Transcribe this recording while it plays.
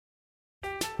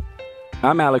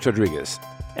I'm Alex Rodriguez.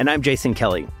 And I'm Jason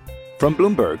Kelly. From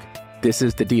Bloomberg, this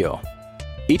is The Deal.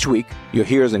 Each week, you'll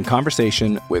hear us in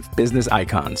conversation with business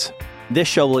icons. This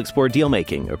show will explore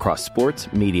deal-making across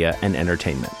sports, media, and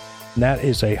entertainment. That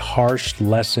is a harsh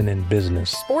lesson in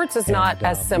business. Sports is not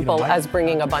as simple as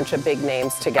bringing a bunch of big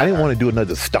names together. I didn't want to do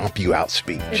another stomp you out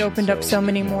speech. It opened up so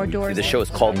many more doors. The show is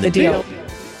called The Deal.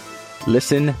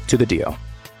 Listen to The Deal.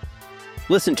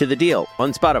 Listen to The Deal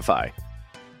on Spotify.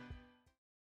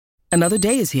 Another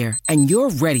day is here, and you're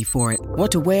ready for it.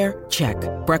 What to wear? Check.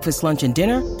 Breakfast, lunch, and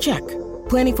dinner? Check.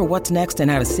 Planning for what's next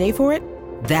and how to save for it?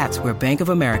 That's where Bank of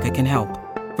America can help.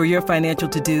 For your financial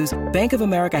to-dos, Bank of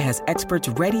America has experts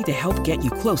ready to help get you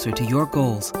closer to your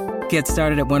goals. Get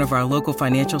started at one of our local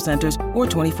financial centers or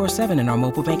 24/7 in our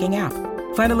mobile banking app.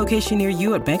 Find a location near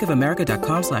you at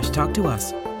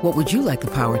bankofamerica.com/talktous. What would you like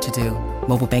the power to do?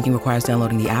 Mobile banking requires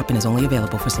downloading the app and is only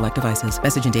available for select devices.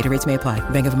 Message and data rates may apply.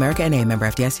 Bank of America N.A., member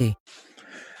FDIC.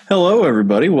 Hello,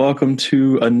 everybody. Welcome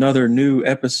to another new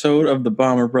episode of the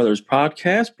Bomber Brothers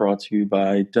podcast, brought to you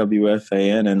by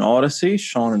WFAN and Odyssey.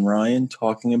 Sean and Ryan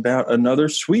talking about another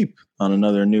sweep on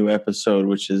another new episode,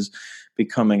 which is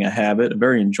becoming a habit, a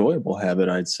very enjoyable habit,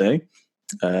 I'd say.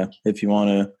 If you want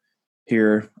to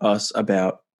hear us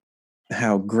about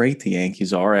how great the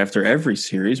Yankees are after every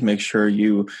series, make sure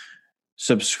you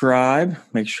subscribe,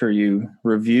 make sure you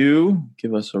review,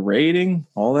 give us a rating,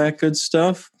 all that good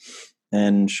stuff.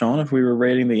 And Sean, if we were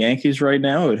rating the Yankees right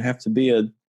now, it would have to be a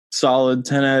solid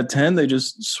 10 out of 10. They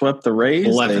just swept the Rays.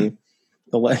 11.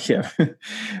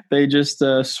 They just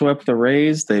swept the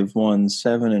Rays. They've won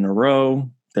 7 in a row.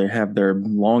 They have their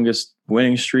longest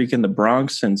winning streak in the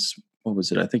Bronx since, what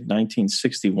was it? I think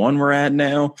 1961 we're at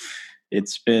now.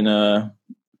 It's been a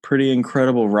pretty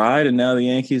incredible ride. And now the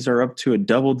Yankees are up to a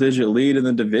double-digit lead in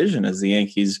the division as the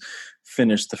Yankees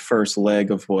finished the first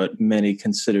leg of what many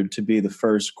considered to be the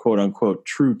first quote-unquote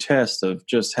true test of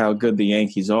just how good the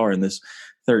Yankees are in this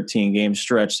 13-game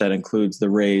stretch that includes the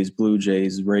Rays, Blue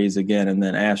Jays, Rays again, and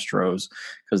then Astros,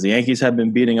 because the Yankees have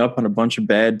been beating up on a bunch of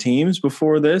bad teams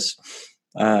before this,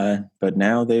 but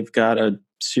now they've got a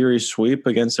series sweep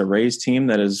against a Rays team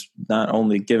that has not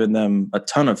only given them a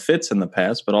ton of fits in the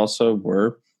past, but also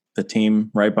were the team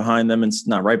right behind them, and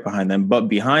not right behind them, but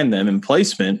behind them in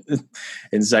placement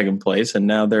in second place. And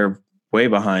now they're way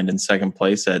behind in second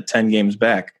place at 10 games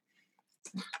back.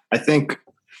 I think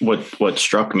what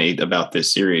struck me about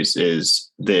this series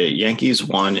is the Yankees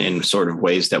won in sort of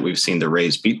ways that we've seen the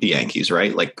Rays beat the Yankees,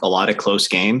 right? Like a lot of close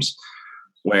games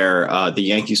where the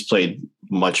Yankees played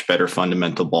much better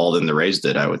fundamental ball than the Rays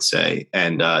did, I would say.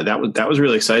 And that was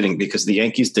really exciting because the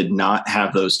Yankees did not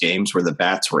have those games where the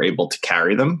bats were able to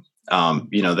carry them.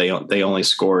 They only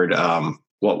scored, 8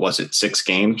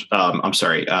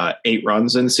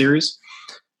 runs in the series.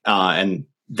 And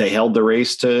they held the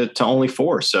Rays to only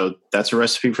 4. So that's a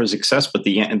recipe for success. But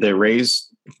the Rays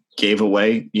gave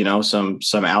away, some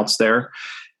outs there.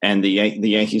 And the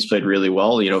Yankees played really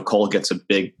well. Cole gets a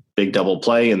big double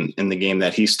play in the game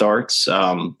that he starts.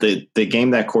 The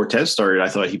game that Cortez started, I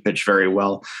thought he pitched very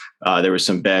well. There was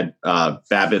some bad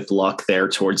BABIP luck there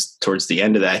towards the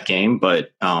end of that game, but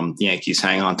the Yankees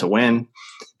hang on to win.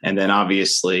 And then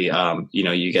obviously,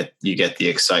 you get the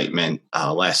excitement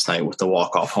last night with the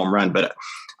walk-off home run. But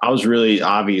I was really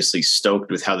obviously stoked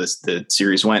with how the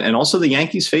series went. And also the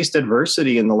Yankees faced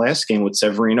adversity in the last game with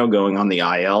Severino going on the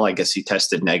IL. I guess he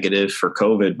tested negative for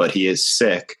COVID, but he is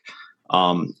sick.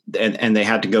 And they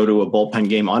had to go to a bullpen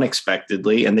game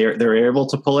unexpectedly, and they're able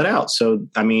to pull it out. So,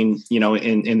 I mean,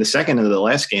 in the second of the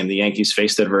last game, the Yankees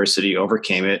faced adversity,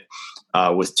 overcame it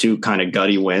with 2 kind of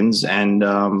gutty wins. And,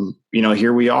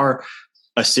 here we are,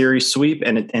 a series sweep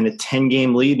and a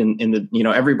 10-game lead in the,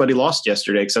 everybody lost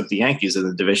yesterday except the Yankees in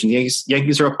the division. The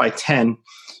Yankees are up by 10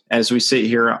 as we sit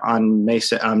here on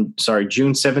June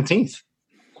 17th.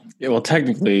 Yeah, well,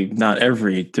 technically not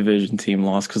every division team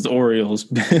lost because the Orioles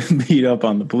beat up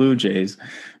on the Blue Jays,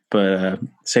 but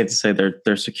safe to say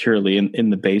they're securely in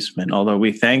the basement, although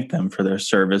we thank them for their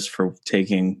service for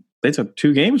they took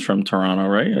 2 games from Toronto,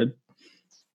 right?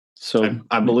 So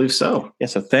I believe so. Yeah,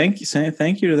 so thank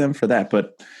you to them for that.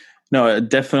 But no,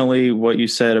 definitely what you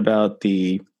said about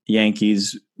the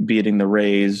Yankees beating the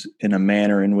Rays in a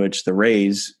manner in which the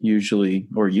Rays usually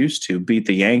or used to beat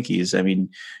the Yankees. I mean,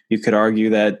 you could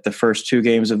argue that the first 2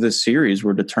 games of this series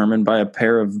were determined by a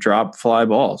pair of drop fly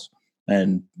balls.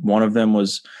 And one of them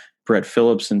was Brett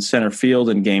Phillips in center field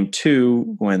in game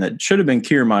 2, when it should have been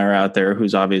Kiermaier out there,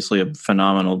 who's obviously a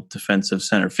phenomenal defensive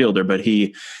center fielder, but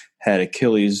he had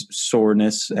Achilles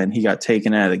soreness and he got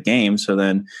taken out of the game. So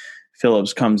then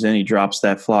Phillips comes in, he drops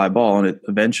that fly ball, and it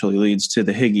eventually leads to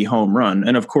the Higgy home run.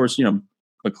 And of course,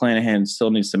 McClanahan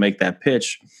still needs to make that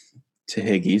pitch to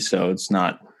Higgy, so it's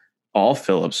not all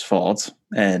Phillips' fault.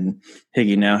 And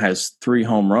Higgy now has 3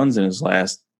 home runs in his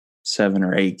last 7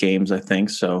 or 8 games, I think.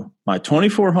 So my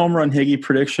 24 home run Higgy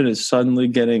prediction is suddenly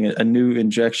getting a new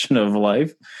injection of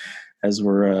life as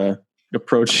we're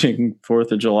approaching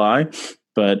 4th of July.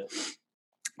 But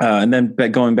and then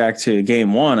going back to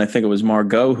game 1, I think it was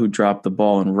Margot who dropped the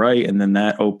ball in right, and then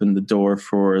that opened the door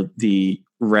for the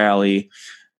rally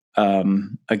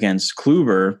against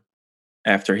Kluber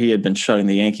after he had been shutting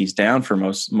the Yankees down for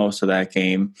most of that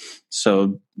game.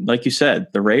 So like you said,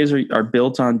 the Rays are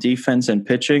built on defense and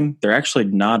pitching. They're actually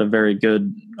not a very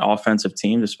good offensive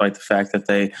team, despite the fact that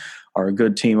they are a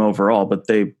good team overall, but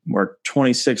they were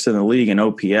 26th in the league in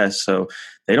OPS. So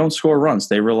they don't score runs.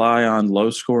 They rely on low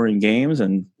scoring games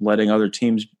and letting other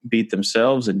teams beat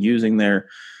themselves and using their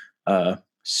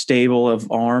stable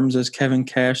of arms, as Kevin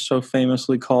Cash so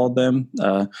famously called them,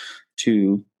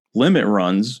 to limit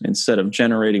runs instead of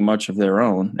generating much of their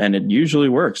own. And it usually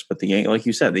works. But like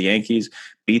you said, the Yankees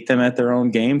beat them at their own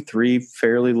game, 3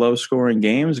 fairly low scoring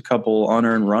games, a couple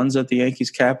unearned runs that the Yankees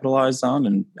capitalized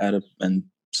on. And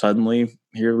suddenly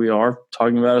here we are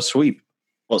talking about a sweep.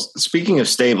 Well, speaking of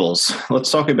stables,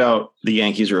 let's talk about the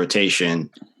Yankees rotation.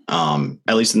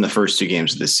 At least in the first 2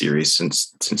 games of this series,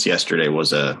 since yesterday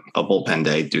was a bullpen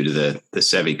day due to the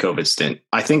Sevy COVID stint.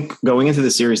 I think going into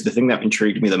the series, the thing that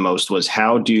intrigued me the most was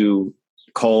how do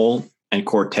Cole and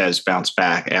Cortez bounce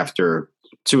back after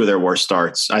 2 of their worst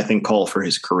starts? I think Cole for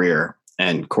his career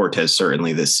and Cortez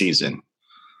certainly this season.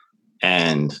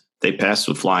 And they passed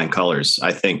with flying colors.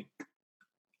 I think,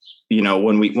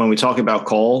 when we talk about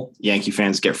Cole, Yankee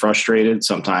fans get frustrated.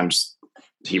 Sometimes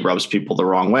he rubs people the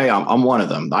wrong way. I'm one of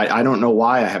them. I don't know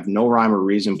why. I have no rhyme or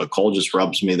reason, but Cole just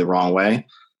rubs me the wrong way.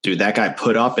 Dude, that guy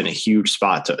put up in a huge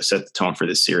spot to set the tone for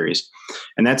this series.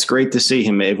 And that's great to see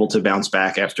him able to bounce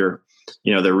back after,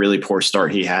 the really poor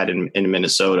start he had in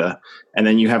Minnesota. And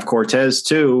then you have Cortez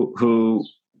too, who,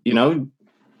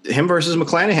 him versus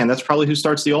McClanahan, that's probably who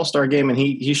starts the All-Star game. And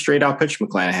he straight out pitched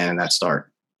McClanahan in that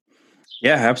start.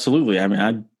 Yeah, absolutely. I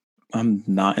mean, I'm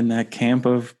not in that camp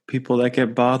of people that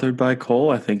get bothered by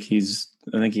Cole. I think he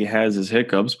has his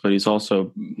hiccups, but he's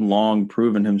also long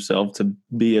proven himself to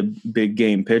be a big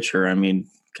game pitcher. I mean,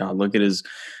 God, look at his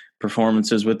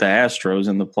performances with the Astros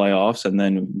in the playoffs. And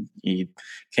then he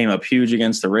came up huge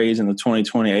against the Rays in the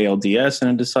 2020 ALDS in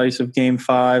a decisive game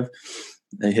 5.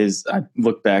 I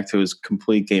look back to his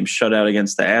complete game shutout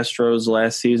against the Astros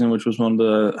last season, which was one of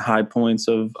the high points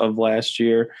of last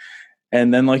year.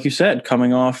 And then, like you said,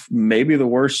 coming off maybe the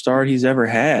worst start he's ever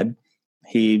had,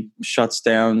 he shuts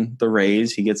down the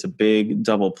Rays. He gets a big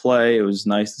double play. It was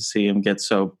nice to see him get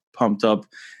so pumped up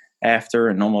after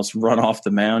and almost run off the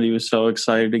mound. He was so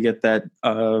excited to get that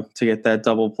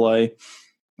double play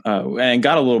and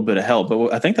got a little bit of help.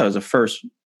 But I think that was the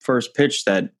first pitch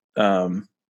that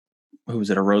who was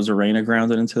it? Arozarena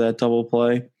grounded into that double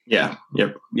play. Yeah.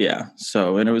 Yep. Yeah.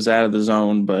 So, and it was out of the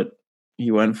zone, but he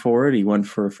went for it. He went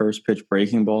for a first pitch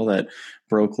breaking ball that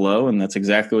broke low, and that's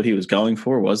exactly what he was going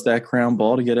for, was that ground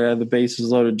ball to get out of the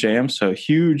bases loaded jam. So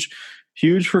huge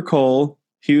for Cole,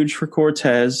 huge for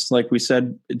Cortez. Like we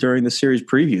said during the series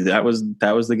preview, that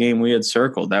was the game we had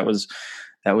circled. That was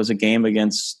a game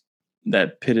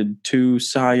that pitted 2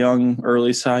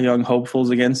 early Cy Young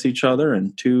hopefuls against each other,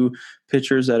 and 2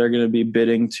 pitchers that are going to be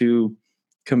bidding to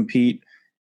compete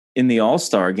in the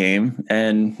All-Star game,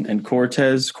 and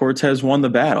Cortez won the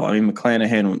battle. I mean,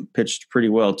 McClanahan pitched pretty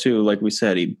well too. Like we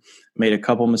said, he made a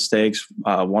couple mistakes,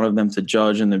 one of them to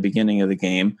Judge in the beginning of the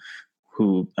game,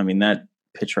 that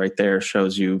pitch right there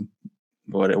shows you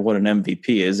what an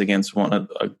MVP is against one of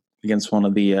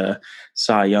the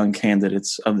Cy Young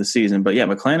candidates of the season. But yeah,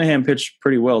 McClanahan pitched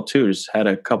pretty well too. Just had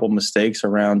a couple mistakes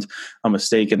around a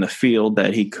mistake in the field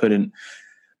that he couldn't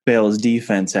bail his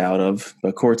defense out of.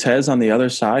 But Cortez on the other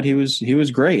side, he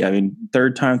was great. I mean,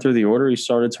 3rd time through the order, he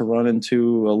started to run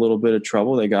into a little bit of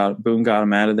trouble. Boone got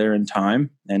him out of there in time,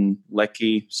 and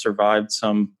Lecky survived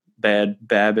some bad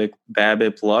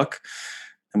BABIP luck.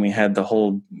 And we had the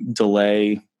whole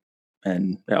delay,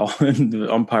 and the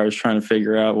umpires trying to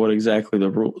figure out what exactly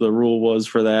the rule was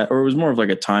for that, or it was more of like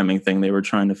a timing thing they were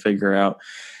trying to figure out.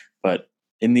 But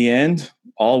in the end,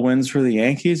 all wins for the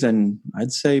Yankees, and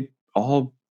I'd say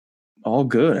all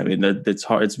good. I mean, it's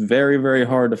hard. It's very, very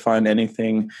hard to find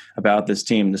anything about this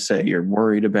team to say you're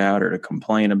worried about or to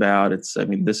complain about.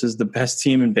 This is the best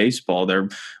team in baseball. They're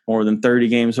more than 30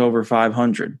 games over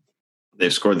 500.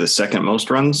 They've scored the 2nd most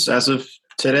runs as of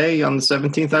today on the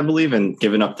 17th, I believe, and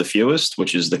given up the fewest,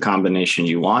 which is the combination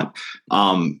you want.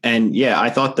 And yeah, I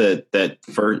thought that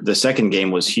for the second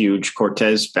game was huge.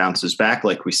 Cortez bounces back,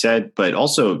 like we said, but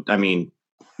also, I mean,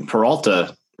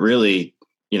 Peralta really,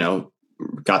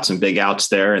 got some big outs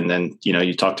there. And then,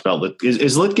 you talked about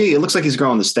is Litke, it looks like he's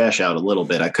growing the stash out a little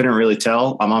bit. I couldn't really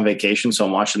tell. I'm on vacation, so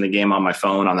I'm watching the game on my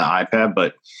phone on the iPad,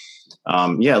 but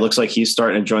it looks like he's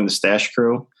starting to join the stash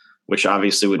crew, which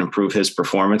obviously would improve his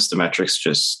performance. The metrics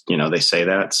just, they say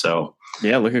that. So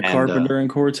yeah, look at Carpenter and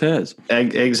Cortez.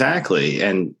 Exactly.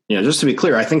 And, just to be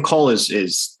clear, I think Cole is,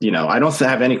 I don't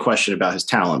have any question about his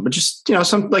talent, but just,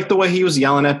 some like the way he was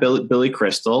yelling at Billy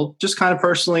Crystal just kind of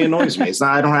personally annoys me. It's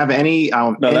not, I don't have any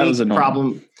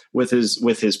problem with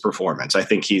his performance. I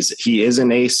think he is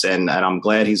an ace and I'm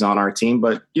glad he's on our team,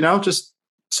 but, just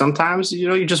sometimes,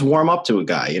 you just warm up to a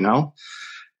guy,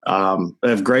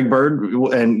 if Greg Bird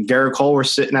and Garrett Cole were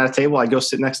sitting at a table, I'd go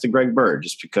sit next to Greg Bird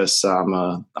just because I'm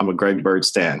a Greg Bird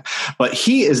stan. But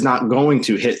he is not going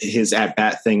to hit his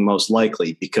at-bat thing most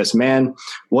likely because, man,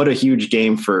 what a huge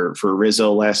game for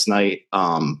Rizzo last night,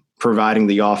 providing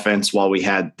the offense while we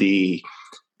had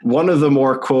one of the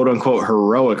more quote-unquote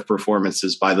heroic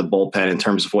performances by the bullpen in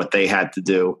terms of what they had to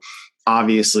do,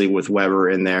 obviously with Weber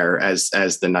in there as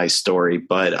the nice story.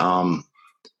 But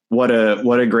what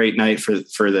a great night for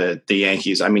the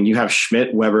Yankees. I mean, you have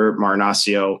Schmidt, Weber,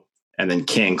 Marinaccio, and then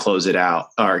King close it out,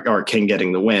 or King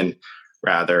getting the win,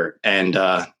 rather. And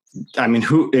I mean,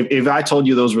 if I told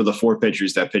you those were the four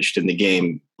pitchers that pitched in the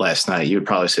game last night, you would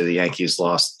probably say the Yankees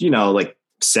lost, like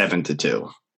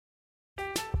 7-2.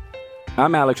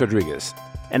 I'm Alex Rodriguez.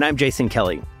 And I'm Jason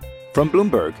Kelly. From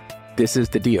Bloomberg, this is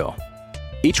The Deal.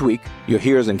 Each week, you'll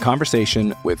hear us in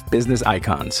conversation with business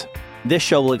icons. This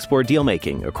show will explore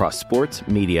deal-making across sports,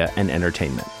 media, and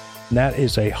entertainment. That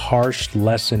is a harsh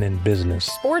lesson in business.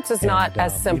 Sports is not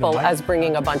as simple as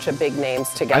bringing a bunch of big names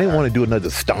together. I didn't want to do another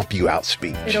stomp you out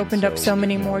speech. It opened up so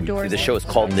many more doors. The show is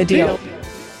called The Deal.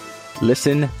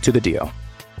 Listen to The Deal.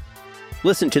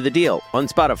 Listen to The Deal on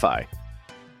Spotify.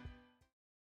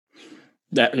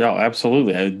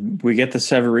 Absolutely. We get the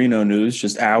Severino news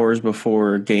just hours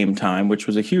before game time, which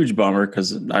was a huge bummer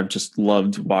because I've just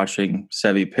loved watching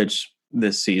Sevy pitch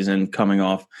this season, coming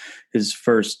off his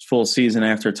first full season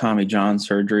after Tommy John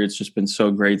surgery. It's just been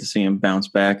so great to see him bounce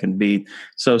back and be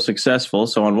so successful.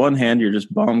 So on one hand, you're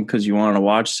just bummed because you wanted to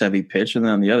watch Sevy pitch. And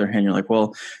then on the other hand, you're like,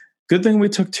 well, good thing we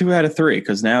took 2 out of 3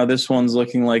 because now this one's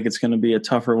looking like it's going to be a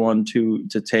tougher one to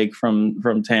take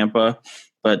from Tampa.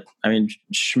 But, I mean,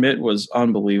 Schmidt was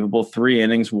unbelievable. 3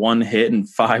 innings, 1 hit, and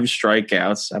 5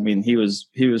 strikeouts. I mean, he was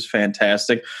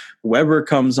fantastic. Weber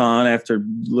comes on after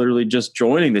literally just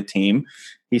joining the team.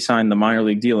 He signed the minor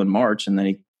league deal in March, and then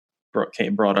he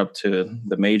brought up to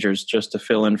the majors just to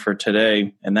fill in for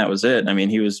today, and that was it. I mean,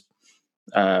 he was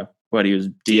he was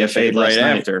DFA'd right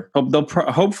after. They'll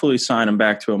hopefully sign him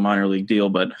back to a minor league deal,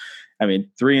 but, I mean,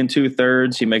 3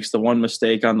 2/3. He makes the one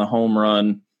mistake on the home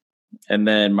run. And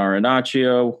then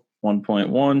Marinaccio,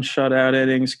 1.1 shutout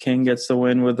innings. King gets the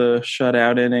win with a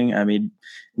shutout inning. I mean,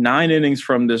 9 innings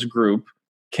from this group.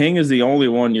 King is the only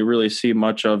one you really see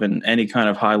much of in any kind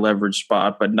of high leverage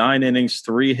spot. But 9 innings,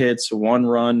 3 hits, 1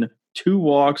 run, 2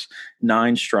 walks,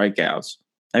 9 strikeouts.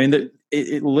 I mean,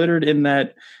 it littered in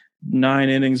that 9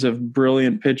 innings of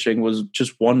brilliant pitching was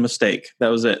just 1 mistake. That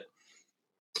was it.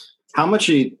 How much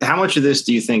of this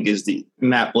do you think is the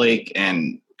Matt Blake,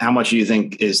 and how much do you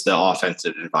think is the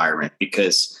offensive environment?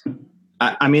 Because,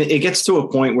 I mean, it gets to a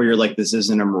point where you're like, this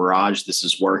isn't a mirage, this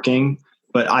is working.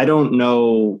 But I don't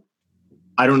know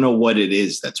what it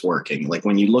is that's working. Like,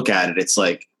 when you look at it, it's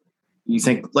like, you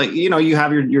think, like, you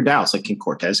have your doubts. Like, can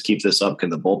Cortez keep this up?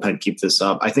 Can the bullpen keep this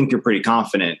up? I think you're pretty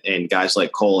confident in guys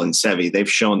like Cole and Sevy. They've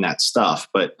shown that stuff.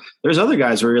 But there's other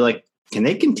guys where you're like, can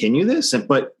they continue this?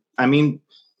 But, I mean,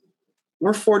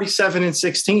 we're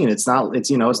 47-16. It's not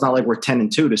like we're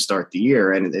 10-2 to start the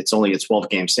year, and it's only a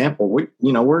 12-game sample.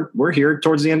 We're here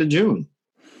towards the end of June.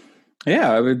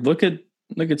 Yeah, I would look at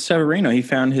Severino. He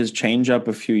found his changeup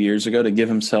a few years ago to give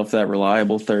himself that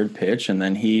reliable third pitch, and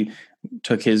then he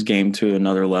took his game to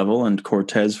another level. And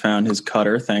Cortez found his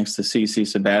cutter thanks to CC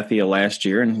Sabathia last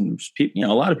year. And a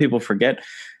lot of people forget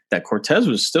that Cortez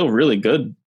was still really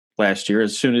good last year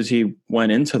as soon as he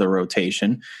went into the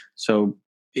rotation. So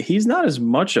he's not as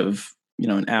much of,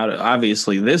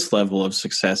 obviously this level of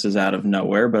success is out of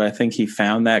nowhere, but I think he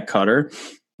found that cutter.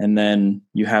 And then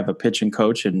you have a pitching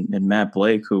coach in Matt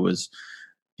Blake, who was,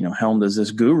 helmed as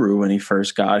this guru when he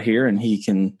first got here, and he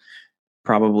can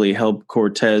probably help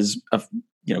Cortez,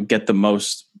 get the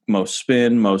most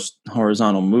spin, most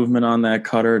horizontal movement on that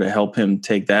cutter to help him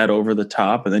take that over the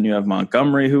top. And then you have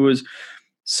Montgomery, who was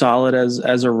solid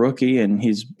as a rookie, and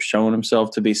he's shown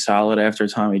himself to be solid after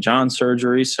Tommy John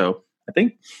surgery. So I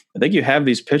think you have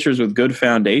these pitchers with good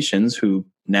foundations who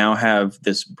now have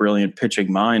this brilliant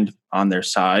pitching mind on their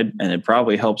side, and it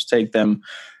probably helps take them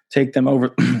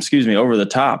over over the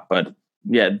top. But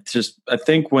yeah, just I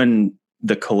think when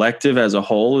the collective as a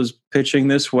whole is pitching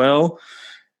this well,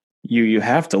 you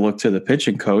have to look to the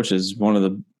pitching coach as one of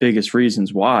the biggest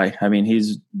reasons why. I mean,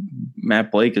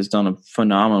 Matt Blake has done a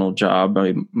phenomenal job.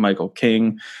 I mean, Michael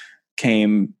King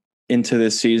came into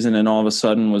this season and all of a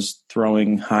sudden was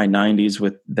throwing high 90s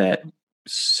with that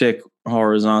sick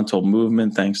horizontal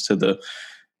movement, thanks to the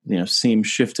seam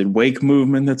shifted wake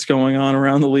movement that's going on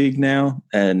around the league now.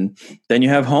 And then you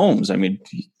have Holmes. I mean,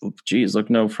 geez,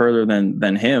 look no further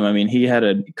than him. I mean, he had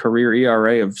a career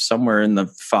ERA of somewhere in the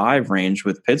 5 range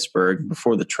with Pittsburgh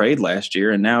before the trade last year.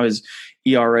 And now his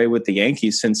ERA with the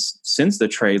Yankees since the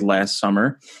trade last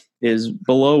summer is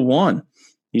below 1.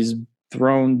 He's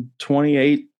thrown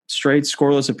 28 straight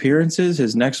scoreless appearances.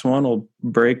 His next one will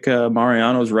break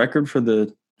Mariano's record for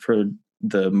the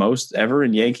most ever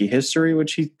in Yankee history,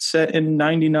 which he set in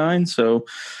 '99. So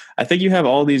I think you have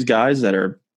all these guys that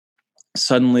are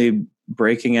suddenly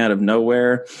breaking out of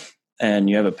nowhere, and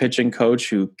you have a pitching coach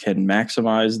who can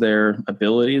maximize their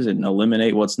abilities and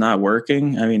eliminate what's not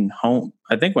working. I mean,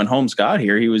 I think when Holmes got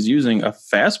here, he was using a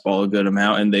fastball a good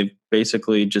amount, and they've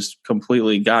basically just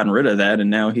completely gotten rid of that. And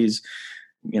now he's,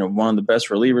 one of the best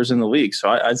relievers in the league. So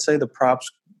I'd say the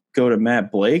props go to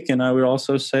Matt Blake. And I would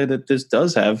also say that this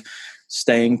does have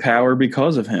staying power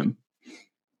because of him.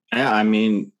 Yeah, I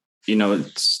mean,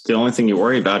 it's the only thing you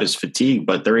worry about is fatigue,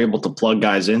 but they're able to plug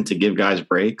guys in to give guys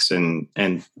breaks, and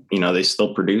they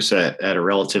still produce at a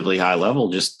relatively high level,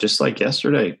 just like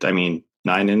yesterday. I mean,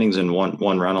 9 innings and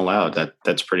one run allowed.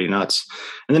 That's pretty nuts.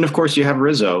 And then of course you have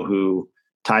Rizzo, who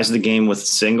ties the game with a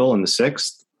single in the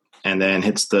 6th, and then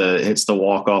hits the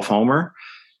walk-off homer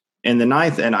in the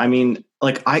 9th. And I mean,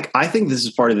 like I think this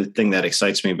is part of the thing that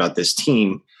excites me about this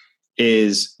team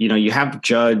is, you have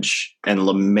Judge and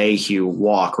LeMahieu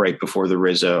walk right before the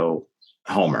Rizzo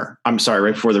homer. I'm sorry,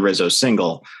 right before the Rizzo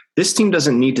single. This team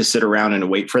doesn't need to sit around and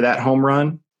wait for that home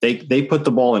run. They put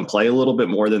the ball in play a little bit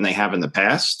more than they have in the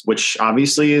past, which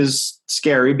obviously is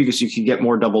scary because you can get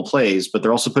more double plays, but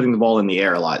they're also putting the ball in the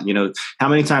air a lot. How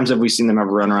many times have we seen them have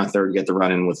a run around third, get the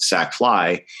run in with a sac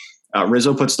fly?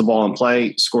 Rizzo puts the ball in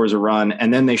play, scores a run,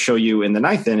 and then they show you in the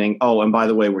 9th inning, oh, and by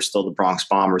the way, we're still the Bronx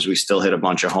Bombers. We still hit a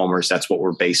bunch of homers. That's what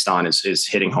we're based on is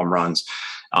hitting home runs,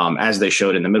 as they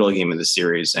showed in the middle game of the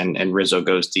series. And Rizzo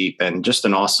goes deep, and just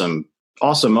an awesome.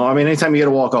 I mean, anytime you get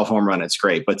a walk-off home run, it's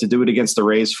great. But to do it against the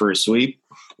Rays for a sweep,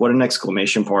 what an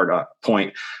exclamation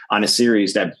point on a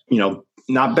series that,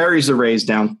 not buries the Rays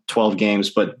down 12 games,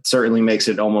 but certainly makes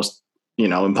it almost,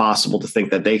 impossible to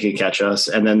think that they could catch us.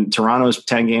 And then Toronto's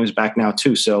 10 games back now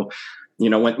too. So,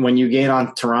 when you gain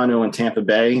on Toronto and Tampa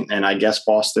Bay, and I guess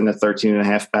Boston at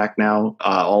 13.5 back now,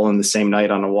 all in the same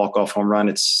night on a walk-off home run,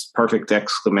 it's perfect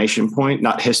exclamation point,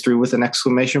 not history with an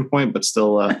exclamation point, but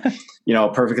still,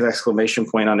 a perfect exclamation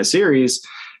point on a series.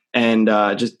 And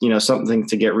just, something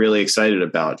to get really excited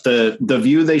about. The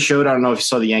view they showed, I don't know if you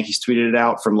saw, the Yankees tweeted it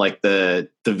out from like the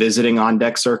visiting on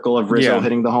deck circle of Rizzo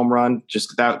hitting the home run.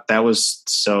 Just that was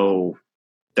so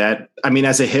that, I mean,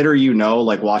 as a hitter,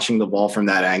 like watching the ball from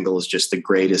that angle is just the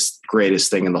greatest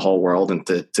thing in the whole world. And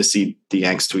to see the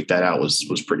Yanks tweet that out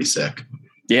was pretty sick.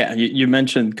 Yeah, you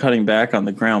mentioned cutting back on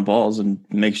the ground balls, and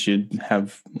makes you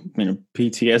have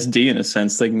PTSD in a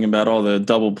sense, thinking about all the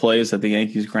double plays that the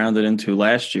Yankees grounded into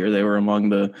last year. They were among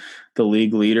the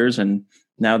league leaders, and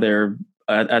now they're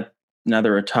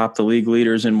atop the league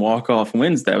leaders in walk-off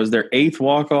wins. That was their 8th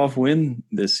walk-off win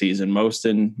this season, most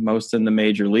in the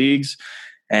major leagues.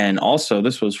 And also,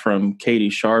 this was from Katie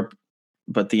Sharp,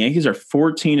 but the Yankees are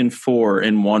 14-4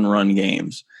 in 1-run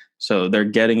games. So they're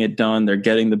getting it done. They're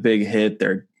getting the big hit.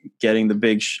 They're getting the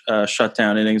big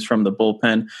shutdown innings from the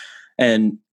bullpen.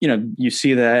 And, you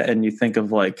see that and you think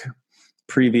of like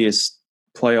previous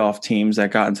playoff teams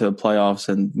that got into the playoffs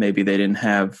and maybe they didn't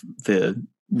have the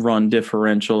run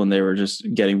differential and they were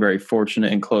just getting very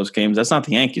fortunate in close games. That's not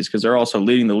the Yankees, because they're also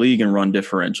leading the league in run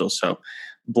differential. So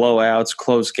blowouts,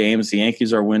 close games, the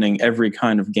Yankees are winning every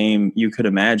kind of game you could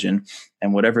imagine.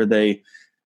 And whatever they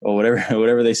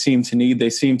seem to need, they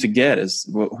seem to get.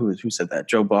 Who said that?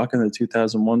 Joe Buck in the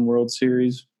 2001 World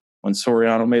Series when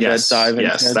Soriano made that dive.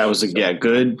 Yes, that was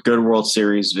good World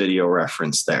Series video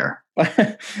reference there.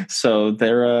 So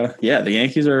they're the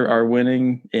Yankees are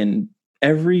winning in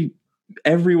every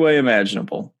way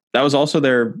imaginable. That was also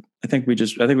their. I think we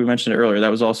mentioned it earlier.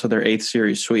 That was also their 8th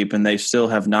series sweep, and they still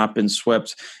have not been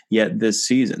swept yet this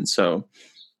season. So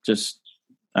just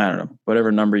I don't know,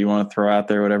 whatever number you want to throw out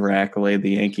there, whatever accolade,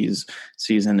 the Yankees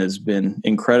season has been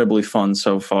incredibly fun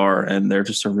so far, and they're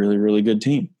just a really, really good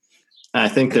team. I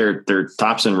think they're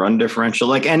tops in run differential.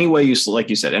 Like any way you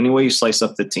slice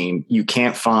up the team, you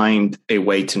can't find a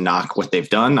way to knock what they've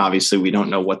done. Obviously, we don't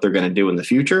know what they're going to do in the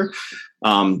future.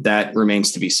 That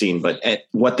remains to be seen. But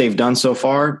what they've done so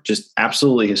far, just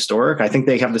absolutely historic. I think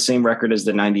they have the same record as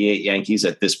the 98 Yankees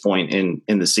at this point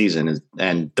in the season.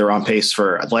 And they're on pace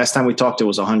for, last time we talked, it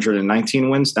was 119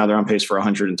 wins. Now they're on pace for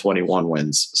 121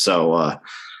 wins. So,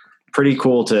 pretty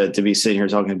cool to be sitting here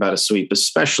talking about a sweep,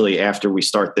 especially after we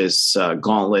start this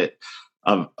gauntlet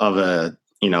of a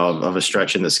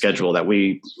stretch in the schedule that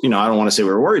we, I don't want to say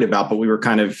we were worried about, but we were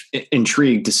kind of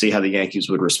intrigued to see how the Yankees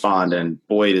would respond. And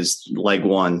boy, is leg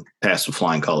one passed with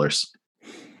flying colors.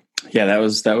 Yeah, that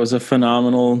was a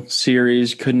phenomenal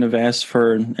series. Couldn't have asked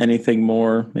for anything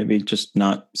more. Maybe just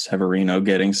not Severino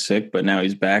getting sick, but now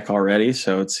he's back already,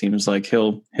 so it seems like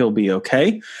he'll be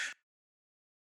okay.